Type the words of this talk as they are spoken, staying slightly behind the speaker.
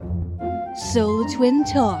Soul Twin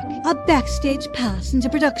Talk, a backstage pass into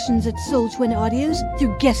productions at Soul Twin Audios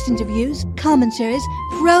through guest interviews, commentaries,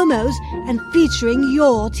 promos, and featuring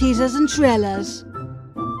your teasers and trailers.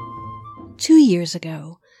 2 years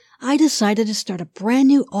ago, I decided to start a brand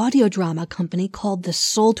new audio drama company called the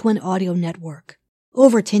Soul Twin Audio Network.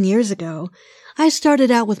 Over 10 years ago, I started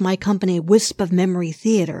out with my company Wisp of Memory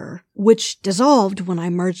Theater, which dissolved when I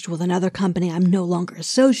merged with another company I'm no longer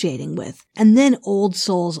associating with, and then Old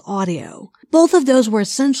Souls Audio. Both of those were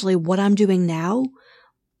essentially what I'm doing now,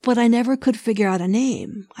 but I never could figure out a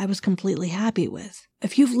name I was completely happy with.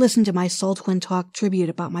 If you've listened to my Soul Twin Talk tribute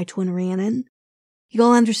about my twin Rhiannon,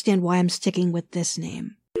 you'll understand why I'm sticking with this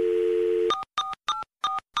name.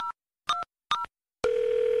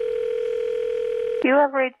 You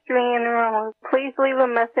have reached Rhiannon Rose. Please leave a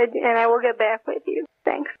message and I will get back with you.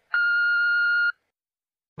 Thanks.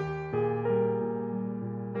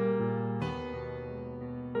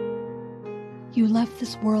 You left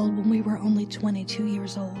this world when we were only 22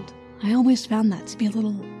 years old. I always found that to be a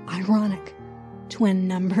little ironic. Twin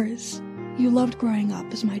numbers. You loved growing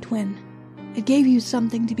up as my twin. It gave you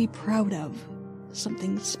something to be proud of.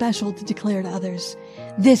 Something special to declare to others.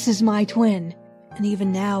 This is my twin. And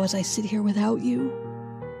even now, as I sit here without you,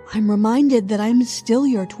 I'm reminded that I'm still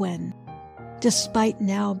your twin, despite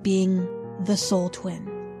now being the soul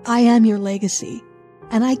twin. I am your legacy,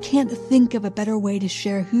 and I can't think of a better way to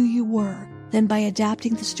share who you were than by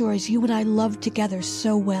adapting the stories you and I loved together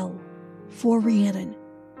so well. For Rhiannon,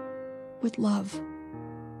 with love,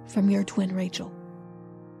 from your twin Rachel.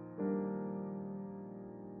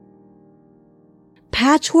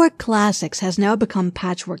 Patchwork Classics has now become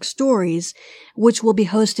Patchwork Stories, which will be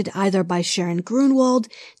hosted either by Sharon Grunwald,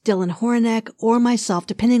 Dylan Horinek, or myself,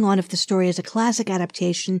 depending on if the story is a classic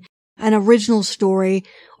adaptation, an original story,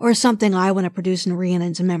 or something I want to produce in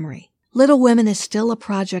Rhiannon's memory. Little Women is still a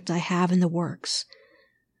project I have in the works.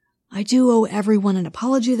 I do owe everyone an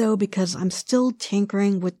apology, though, because I'm still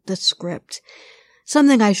tinkering with the script,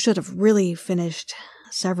 something I should have really finished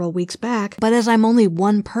several weeks back, but as I'm only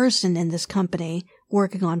one person in this company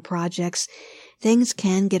working on projects, things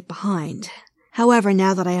can get behind. However,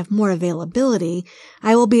 now that I have more availability,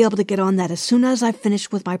 I will be able to get on that as soon as I've finished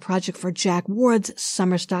with my project for Jack Ward's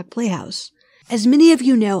Summerstock Playhouse. As many of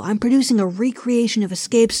you know, I'm producing a recreation of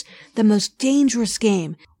Escape's The Most Dangerous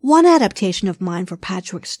Game. One adaptation of mine for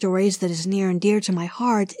Patchwork Stories that is near and dear to my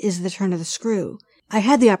heart is The Turn of the Screw. I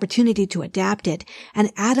had the opportunity to adapt it,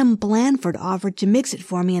 and Adam Blanford offered to mix it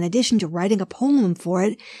for me in addition to writing a poem for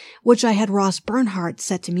it, which I had Ross Bernhardt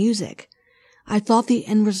set to music. I thought the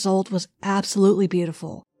end result was absolutely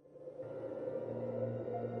beautiful.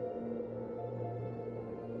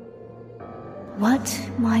 What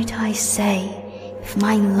might I say if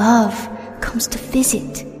my love comes to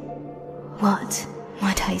visit? What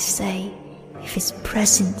might I say if his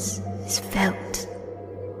presence is felt?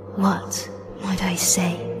 What might I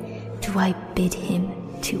say, do I bid him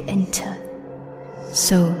to enter?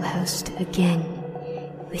 Soul housed again,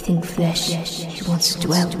 within flesh he once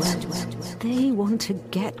dwelt. They want to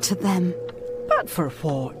get to them. But for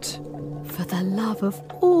what? For the love of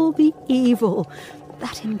all the evil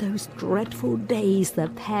that in those dreadful days the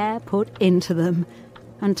pair put into them,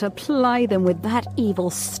 and to ply them with that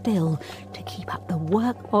evil still, to keep up the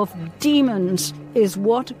work of demons, is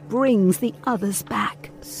what brings the others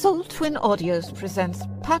back. Soul Twin Audios presents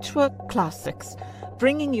Patchwork Classics,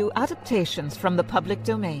 bringing you adaptations from the public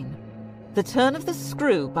domain. The Turn of the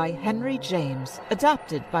Screw by Henry James,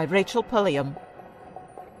 adapted by Rachel Pulliam.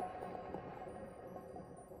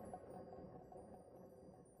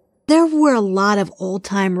 There were a lot of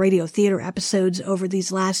old-time radio theater episodes over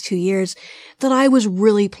these last 2 years that I was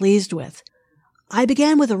really pleased with. I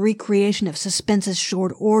began with a recreation of Suspense's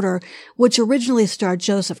Short Order, which originally starred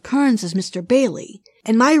Joseph Kearns as Mr. Bailey.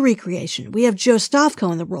 In my recreation, we have Joe Stofko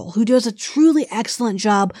in the role, who does a truly excellent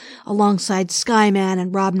job alongside Skyman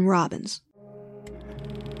and Robin Robbins.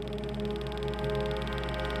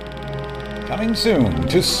 Coming soon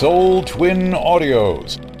to Soul Twin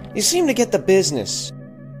Audios. You seem to get the business.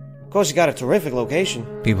 Of course, you got a terrific location.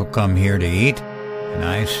 People come here to eat, and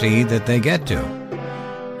I see that they get to.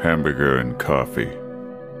 Hamburger and coffee.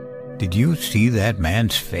 Did you see that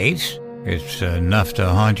man's face? It's enough to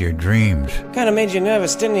haunt your dreams. Kinda made you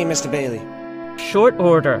nervous, didn't he, Mr. Bailey? Short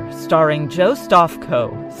Order, starring Joe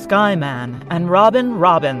Stofko, Skyman, and Robin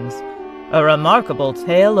Robbins. A remarkable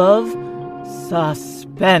tale of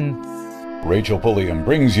suspense. Rachel Pulliam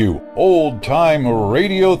brings you old-time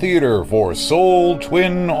radio theater for Soul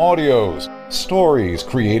Twin Audios. Stories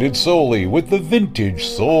created solely with the vintage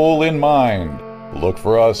soul in mind. Look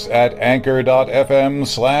for us at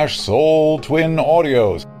anchor.fm/Soul Twin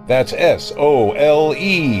Audios That's SOLE,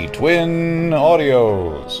 Twin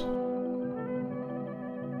Audios.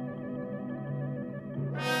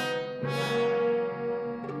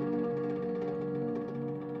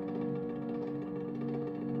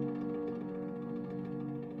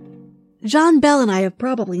 John Bell and I have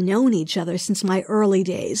probably known each other since my early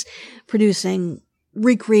days, producing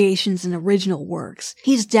recreations and original works.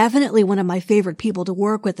 He's definitely one of my favorite people to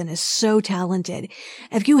work with and is so talented.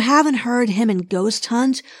 If you haven't heard him in Ghost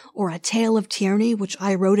Hunt or A Tale of Tierney, which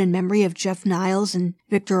I wrote in memory of Jeff Niles and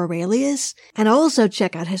Victor Aurelius, and also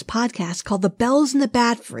check out his podcast called The Bells and the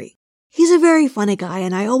Bat Free. He's a very funny guy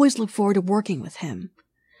and I always look forward to working with him.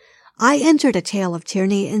 I entered A Tale of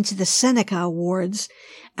Tierney into the Seneca Awards,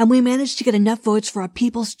 and we managed to get enough votes for a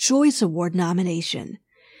People's Choice Award nomination.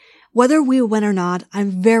 Whether we win or not,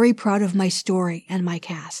 I'm very proud of my story and my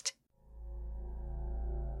cast.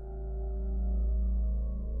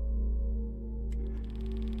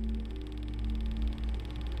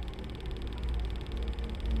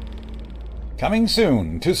 Coming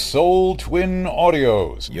soon to Soul Twin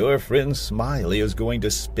Audios. Your friend Smiley is going to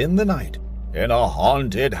spend the night in a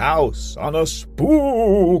haunted house on a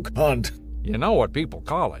spook hunt. You know what people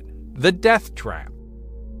call it? The death trap.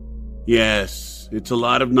 Yes, it's a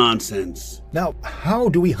lot of nonsense. Now, how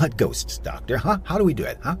do we hunt ghosts, Doctor, huh? How do we do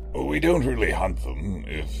it, huh? We don't really hunt them.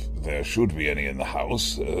 If there should be any in the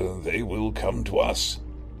house, they will come to us.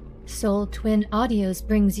 Soul Twin Audios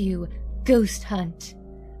brings you Ghost Hunt,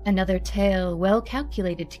 another tale well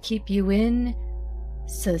calculated to keep you in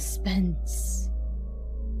suspense.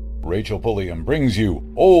 Rachel Pulliam brings you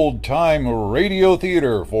old-time radio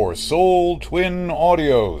theater for Soul Twin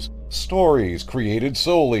Audios. Stories created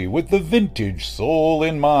solely with the vintage soul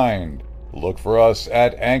in mind. Look for us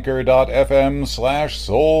at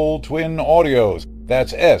anchor.fm/Soul Twin Audios.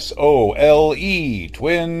 That's SOLE,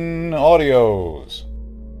 Twin Audios.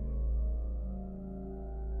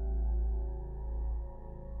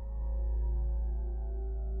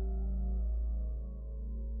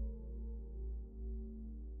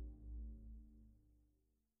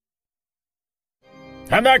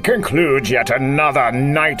 And that concludes yet another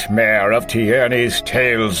nightmare of Tierney's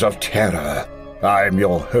Tales of Terror. I'm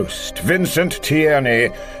your host, Vincent Tierney,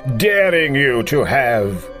 daring you to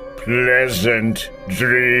have pleasant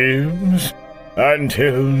dreams.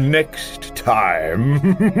 Until next time.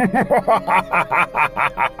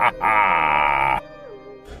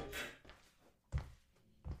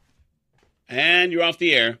 And you're off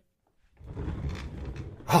the air.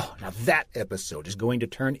 Oh, now that episode is going to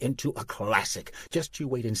turn into a classic. Just you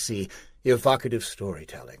wait and see. Evocative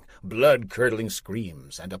storytelling, blood-curdling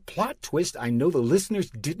screams, and a plot twist I know the listeners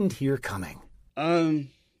didn't hear coming.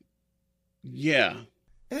 Yeah.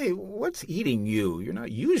 Hey, what's eating you? You're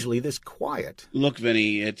not usually this quiet. Look,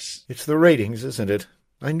 Vinny, It's the ratings, isn't it?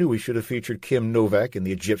 I knew we should have featured Kim Novak in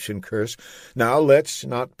The Egyptian Curse. Now, let's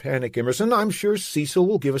not panic, Emerson. I'm sure Cecil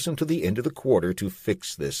will give us until the end of the quarter to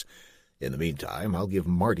fix this. In the meantime, I'll give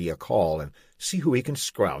Marty a call and see who he can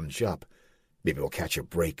scrounge up. Maybe we'll catch a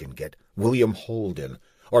break and get William Holden,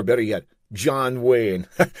 or better yet, John Wayne.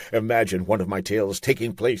 Imagine one of my tales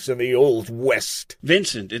taking place in the Old West.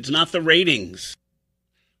 Vincent, it's not the ratings.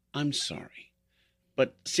 I'm sorry,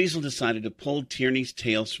 but Cecil decided to pull Tierney's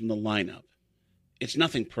tales from the lineup. It's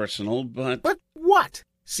nothing personal, but... But what?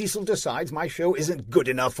 Cecil decides my show isn't good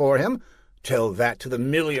enough for him? Tell that to the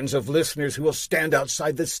millions of listeners who will stand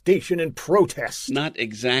outside the station in protest. Not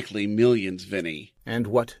exactly millions, Vinny. And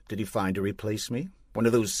what did he find to replace me? One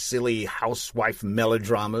of those silly housewife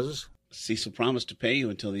melodramas? Cecil promised to pay you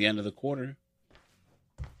until the end of the quarter.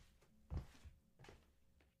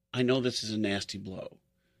 I know this is a nasty blow,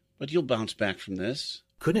 but you'll bounce back from this.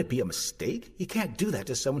 Couldn't it be a mistake? He can't do that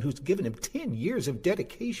to someone who's given him 10 years of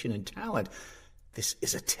dedication and talent. This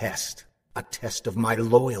is a test of my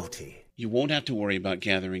loyalty. You won't have to worry about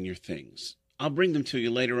gathering your things. I'll bring them to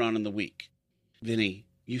you later on in the week. Vinny,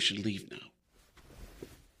 you should leave now.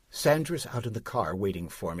 Sandra's out in the car waiting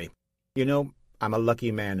for me. You know, I'm a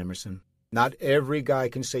lucky man, Emerson. Not every guy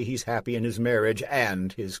can say he's happy in his marriage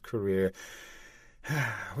and his career.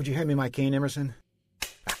 Would you hand me my cane, Emerson?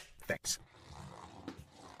 Thanks.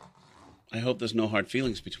 I hope there's no hard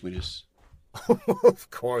feelings between us.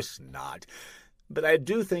 Of course not. But I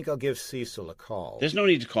do think I'll give Cecil a call. There's no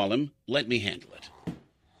need to call him. Let me handle it.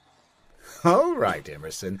 All right,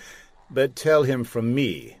 Emerson. But tell him from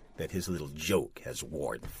me that his little joke has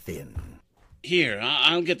worn thin. Here,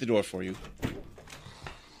 I'll get the door for you.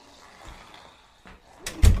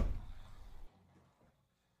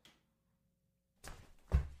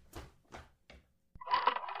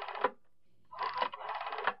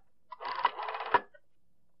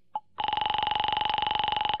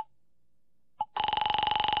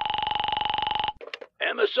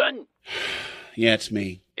 Emerson? Yeah, it's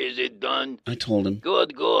me. Is it done? I told him.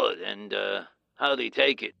 Good. And, how'd he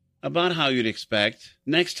take it? About how you'd expect.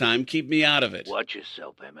 Next time, keep me out of it. Watch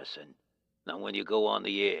yourself, Emerson. Now, when you go on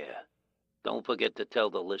the air, don't forget to tell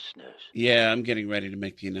the listeners. Yeah, I'm getting ready to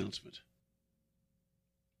make the announcement.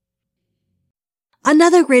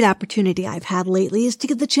 Another great opportunity I've had lately is to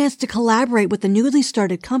get the chance to collaborate with the newly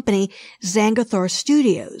started company, Zangathor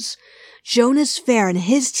Studios. Jonas Fair and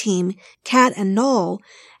his team, Kat and Noel,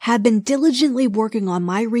 have been diligently working on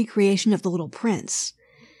my recreation of The Little Prince.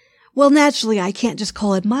 Well, naturally, I can't just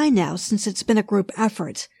call it mine now, since it's been a group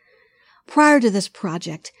effort. Prior to this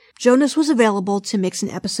project, Jonas was available to mix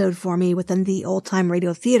an episode for me within the old-time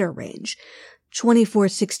radio theater range,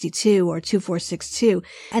 2462 or 2462,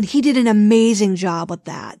 and he did an amazing job with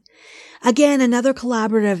that. Again, another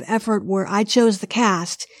collaborative effort where I chose the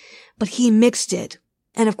cast, but he mixed it.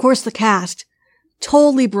 And of course the cast,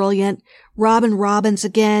 totally brilliant. Robin Robbins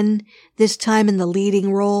again, this time in the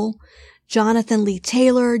leading role. Jonathan Lee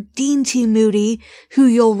Taylor, Dean T. Moody, who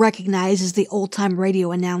you'll recognize as the old-time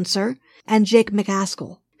radio announcer, and Jake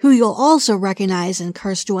McAskill, who you'll also recognize in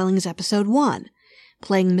Cursed Dwellings Episode 1,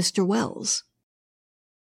 playing Mr. Wells.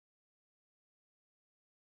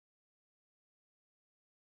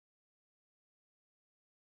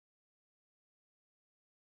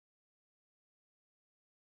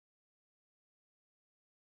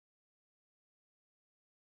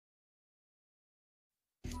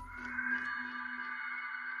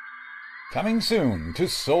 Coming soon to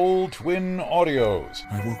Soul Twin Audios.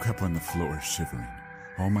 I woke up on the floor shivering.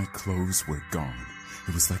 All my clothes were gone.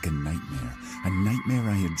 It was like a nightmare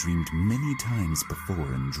I had dreamed many times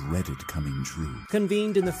before and dreaded coming true.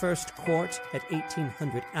 Convened in the first court at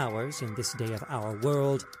 1800 hours in this day of our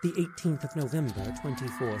world, the 18th of November,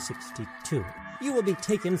 2462. You will be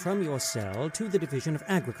taken from your cell to the Division of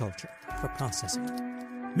Agriculture for processing.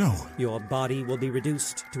 No. Your body will be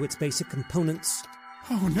reduced to its basic components.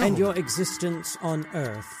 Oh, no. And your existence on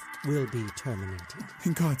Earth will be terminated.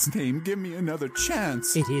 In God's name, give me another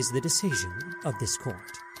chance. It is the decision of this court.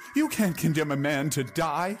 You can't condemn a man to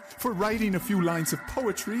die for writing a few lines of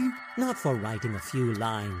poetry. Not for writing a few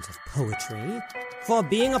lines of poetry, for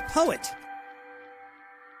being a poet.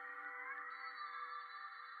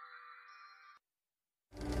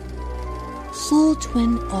 Soul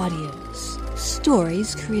Twin Audios.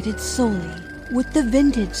 Stories created solely with the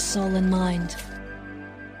vintage soul in mind.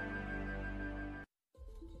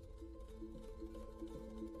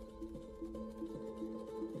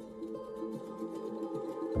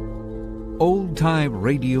 Old Time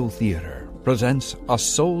Radio Theater presents a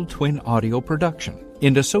Soul Twin audio production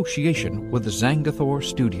in association with Zangathor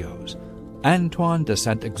Studios. Antoine de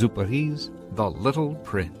Saint-Exupéry's The Little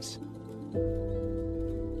Prince.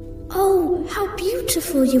 Oh, how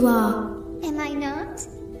beautiful you are! Am I not?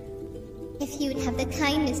 If you would have the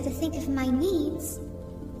kindness to think of my needs.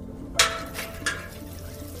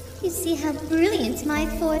 You see how brilliant my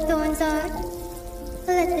four thorns are?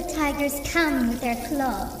 Let the tigers come with their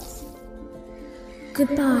claws.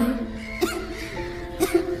 Goodbye.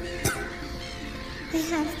 I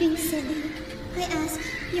have been silly. I ask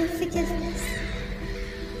your forgiveness.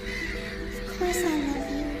 Of course I love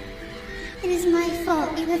you. It is my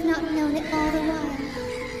fault you have not known it all the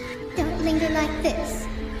while. Don't linger like this.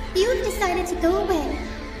 You have decided to go away.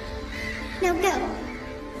 Now go.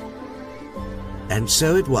 And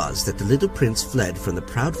so it was that the little prince fled from the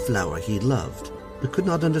proud flower he loved, but could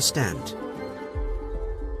not understand.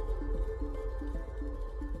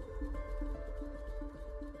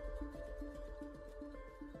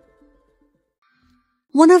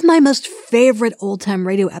 One of my most favorite old-time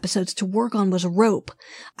radio episodes to work on was Rope.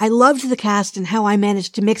 I loved the cast and how I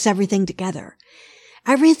managed to mix everything together.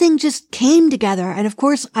 Everything just came together, and of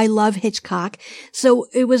course I love Hitchcock, so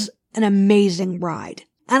it was an amazing ride.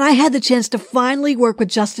 And I had the chance to finally work with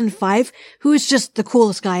Justin Fife, who is just the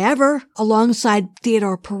coolest guy ever, alongside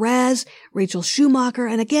Theodore Perez, Rachel Schumacher,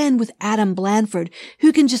 and again with Adam Blanford,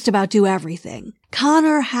 who can just about do everything.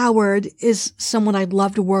 Connor Howard is someone I'd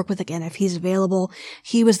love to work with again if he's available.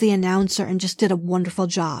 He was the announcer and just did a wonderful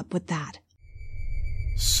job with that.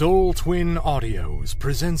 Soul Twin Audios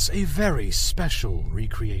presents a very special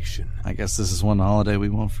recreation. I guess this is one holiday we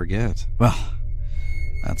won't forget. Well,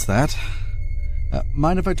 that's that.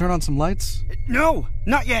 Mind if I turn on some lights? No,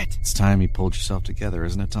 not yet. It's time you pulled yourself together,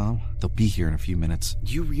 isn't it, Tom? They'll be here in a few minutes.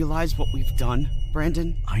 Do you realize what we've done,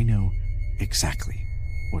 Brandon? I know exactly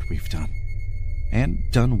what we've done. And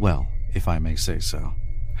done well, if I may say so.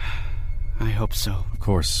 I hope so. Of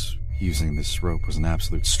course, using this rope was an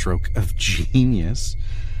absolute stroke of genius.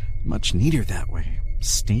 Much neater that way.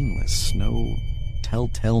 Stainless, no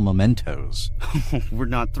telltale mementos. We're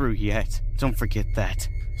not through yet. Don't forget that.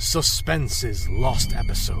 Suspense's lost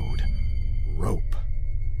episode, Rope.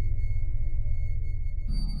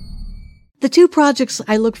 The two projects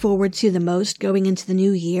I look forward to the most going into the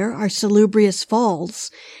new year are Salubrious Falls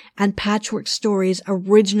and Patchwork Stories'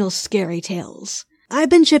 original Scary Tales. I've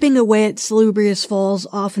been chipping away at Salubrious Falls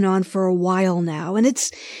off and on for a while now, and it's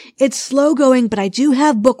slow going, but I do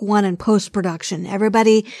have book 1 in post-production.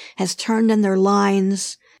 Everybody has turned in their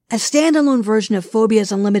lines. A standalone version of Phobias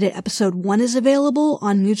Unlimited Episode 1 is available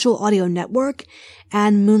on Mutual Audio Network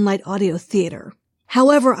and Moonlight Audio Theater.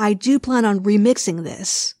 However, I do plan on remixing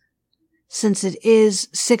this, since it is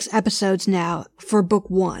 6 episodes now for book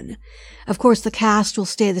 1. Of course, the cast will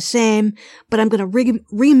stay the same, but I'm going to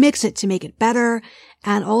remix it to make it better,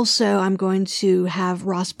 and also I'm going to have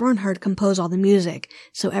Ross Bernhardt compose all the music,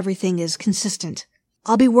 so everything is consistent.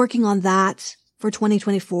 I'll be working on that for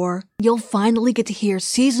 2024. You'll finally get to hear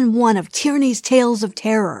Season 1 of Tierney's Tales of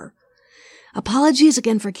Terror. Apologies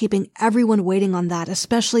again for keeping everyone waiting on that,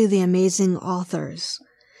 especially the amazing authors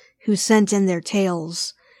who sent in their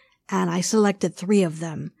tales, and I selected 3 of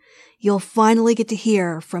them. You'll finally get to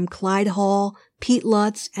hear from Clyde Hall, Pete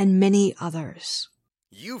Lutz, and many others.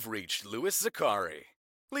 You've reached Louis Zakari.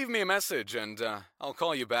 Leave me a message and I'll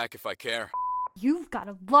call you back if I care. You've got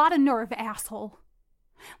a lot of nerve, asshole.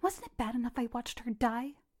 Wasn't it bad enough I watched her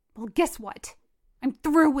die? Well, guess what? I'm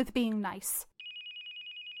through with being nice.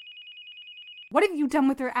 What have you done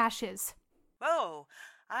with her ashes? Oh,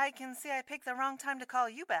 I can see I picked the wrong time to call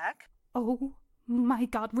you back. Oh my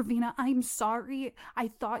God, Ravina, I'm sorry. I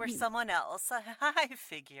thought We're someone else. I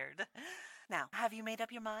figured. Now, have you made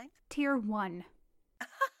up your mind? Tier 1.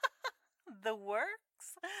 The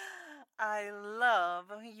works? I love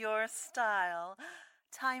your style.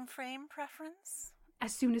 Time frame preference?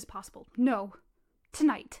 As soon as possible. No.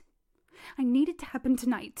 Tonight. I need it to happen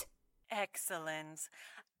tonight. Excellent.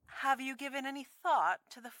 Have you given any thought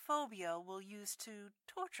to the phobia we'll use to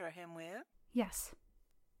torture him with? Yes.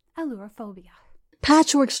 Allurophobia.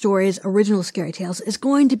 Patchwork Stories' original Scary Tales is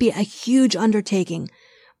going to be a huge undertaking,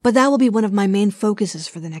 but that will be one of my main focuses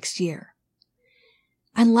for the next year.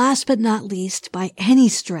 And last but not least, by any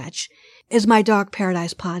stretch, is my Dark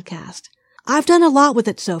Paradise podcast. I've done a lot with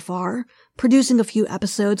it so far, producing a few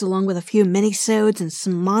episodes along with a few minisodes and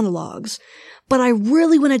some monologues, but I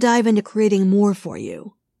really want to dive into creating more for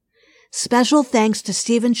you. Special thanks to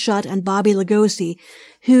Stephen Schutt and Bobby Lugosi,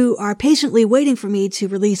 who are patiently waiting for me to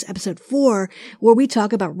release episode 4, where we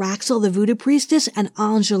talk about Raxel the Voodoo Priestess and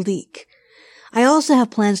Angelique. I also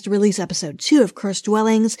have plans to release episode 2 of Cursed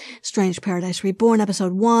Dwellings, Strange Paradise Reborn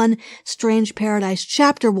episode 1, Strange Paradise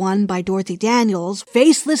chapter 1 by Dorothy Daniels,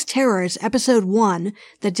 Faceless Terrors episode 1,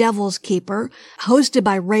 The Devil's Keeper, hosted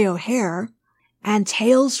by Ray O'Hare, and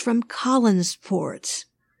Tales from Collinsport.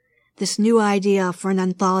 This new idea for an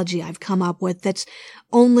anthology I've come up with that's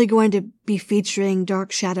only going to be featuring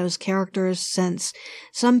Dark Shadows characters, since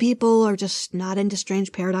some people are just not into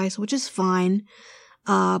Strange Paradise, which is fine.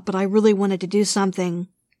 But I really wanted to do something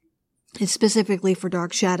specifically for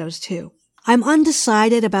Dark Shadows too. I'm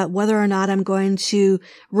undecided about whether or not I'm going to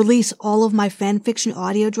release all of my fanfiction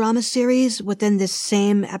audio drama series within this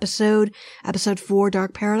same episode 4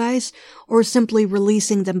 Dark Paradise, or simply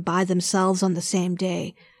releasing them by themselves on the same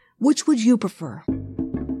day. Which would you prefer?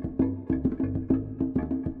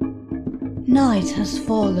 Night has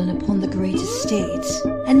fallen upon the great estate,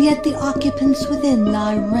 and yet the occupants within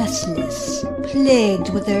lie restless,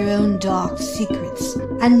 plagued with their own dark secrets,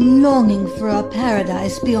 and longing for a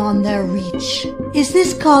paradise beyond their reach. Is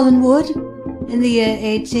this Collinwood in the year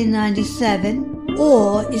 1897,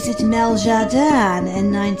 or is it Meljardin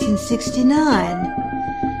in 1969?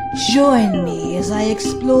 Join me as I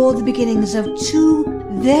explore the beginnings of 2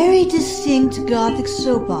 very distinct Gothic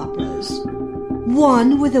soap operas.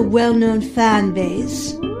 One with a well-known fan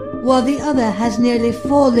base, while the other has nearly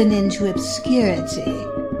fallen into obscurity.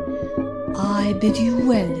 I bid you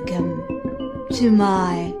welcome to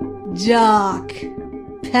my Dark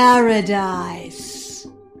Paradise.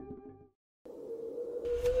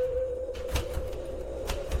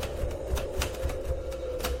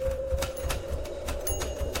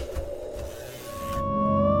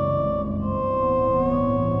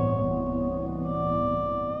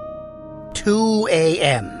 2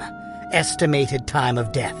 a.m. estimated time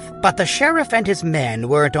of death. But the sheriff and his men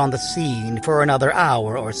weren't on the scene for another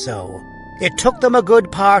hour or so. It took them a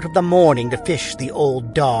good part of the morning to fish the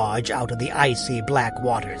old Dodge out of the icy black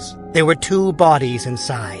waters. There were 2 bodies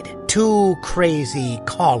inside, 2 crazy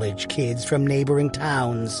college kids from neighboring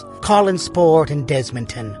towns, Collinsport and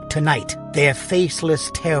Desmonton. Tonight, their faceless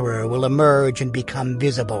terror will emerge and become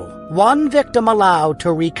visible. One victim allowed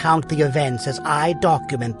to recount the events as I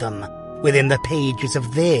document them within the pages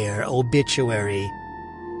of their obituary.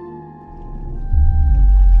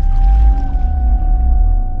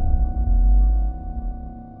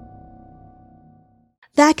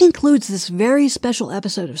 That concludes this very special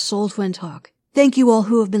episode of Soul Twin Talk. Thank you all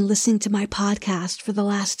who have been listening to my podcast for the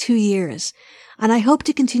last 2 years, and I hope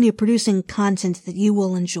to continue producing content that you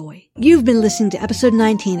will enjoy. You've been listening to episode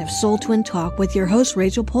 19 of Soul Twin Talk with your host,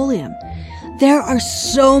 Rachel Polium. There are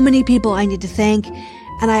so many people I need to thank,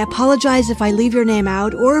 and I apologize if I leave your name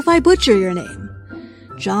out or if I butcher your name.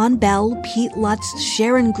 John Bell, Pete Lutz,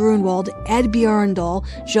 Sharon Grunwald, Ed Bjorndal,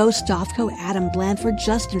 Joe Stofko, Adam Blanford,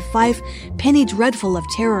 Justin Fife, Penny Dreadful of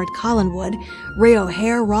Terror at Collinwood, Ray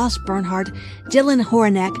O'Hare, Ross Bernhardt, Dylan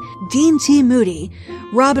Horneck, Dean T. Moody,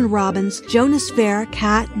 Robin Robbins, Jonas Fair,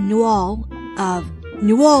 Kat Newell of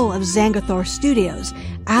Zangathor Studios,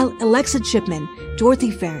 Alexa Chipman,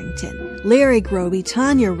 Dorothy Farrington, Larry Groby,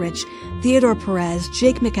 Tanya Rich, Theodore Perez,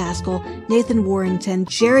 Jake McCaskill, Nathan Warrington,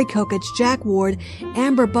 Jerry Kokich, Jack Ward,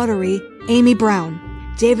 Amber Buttery, Amy Brown,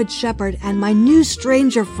 David Shepperd, and my new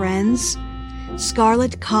stranger friends,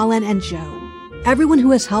 Scarlet, Colin, and Joe. Everyone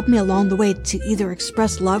who has helped me along the way to either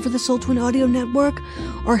express love for the Soul Twin Audio Network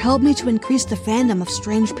or help me to increase the fandom of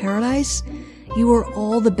Strange Paradise, you are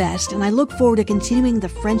all the best, and I look forward to continuing the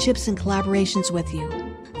friendships and collaborations with you.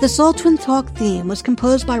 The Soul Twin Talk theme was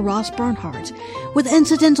composed by Ross Bernhardt, with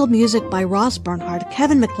incidental music by Ross Bernhardt,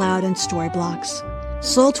 Kevin MacLeod, and Storyblocks.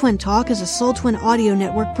 Soul Twin Talk is a Soul Twin Audio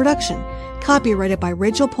Network production, copyrighted by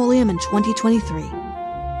Rachel Polium in 2023.